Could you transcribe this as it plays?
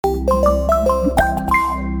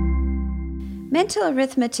Mental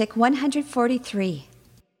Arithmetic 143.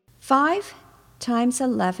 5 times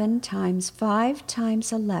 11 times 5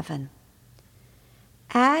 times 11.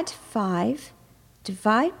 Add 5,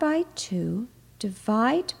 divide by 2,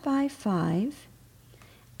 divide by 5,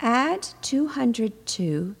 add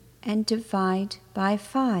 202, and divide by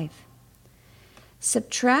 5.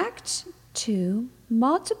 Subtract 2,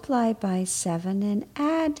 multiply by 7, and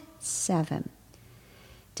add 7.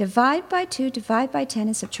 Divide by 2, divide by 10,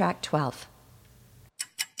 and subtract 12.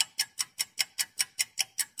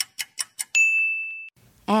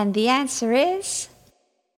 And the answer is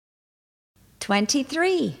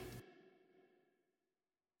 23.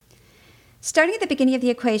 Starting at the beginning of the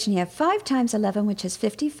equation, you have 5 times 11, which is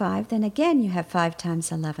 55. Then again, you have 5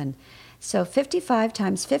 times 11. So 55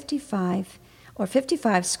 times 55, or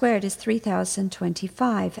 55 squared, is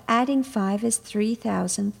 3,025. Adding 5 is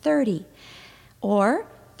 3,030, or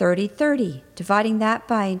 3030. Dividing that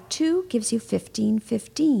by 2 gives you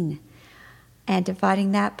 1515. And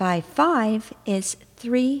dividing that by 5 is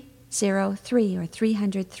 303, or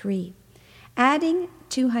 303. Adding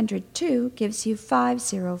 202 gives you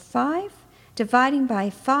 505. Dividing by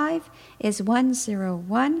 5 is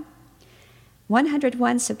 101.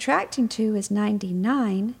 101 subtracting 2 is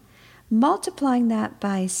 99. Multiplying that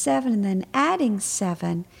by 7 and then adding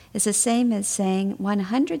 7 is the same as saying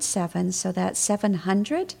 107, so that's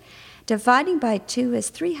 700. Dividing by 2 is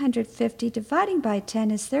 350. Dividing by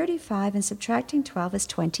 10 is 35, and subtracting 12 is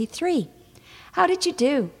 23. How did you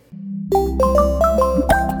do?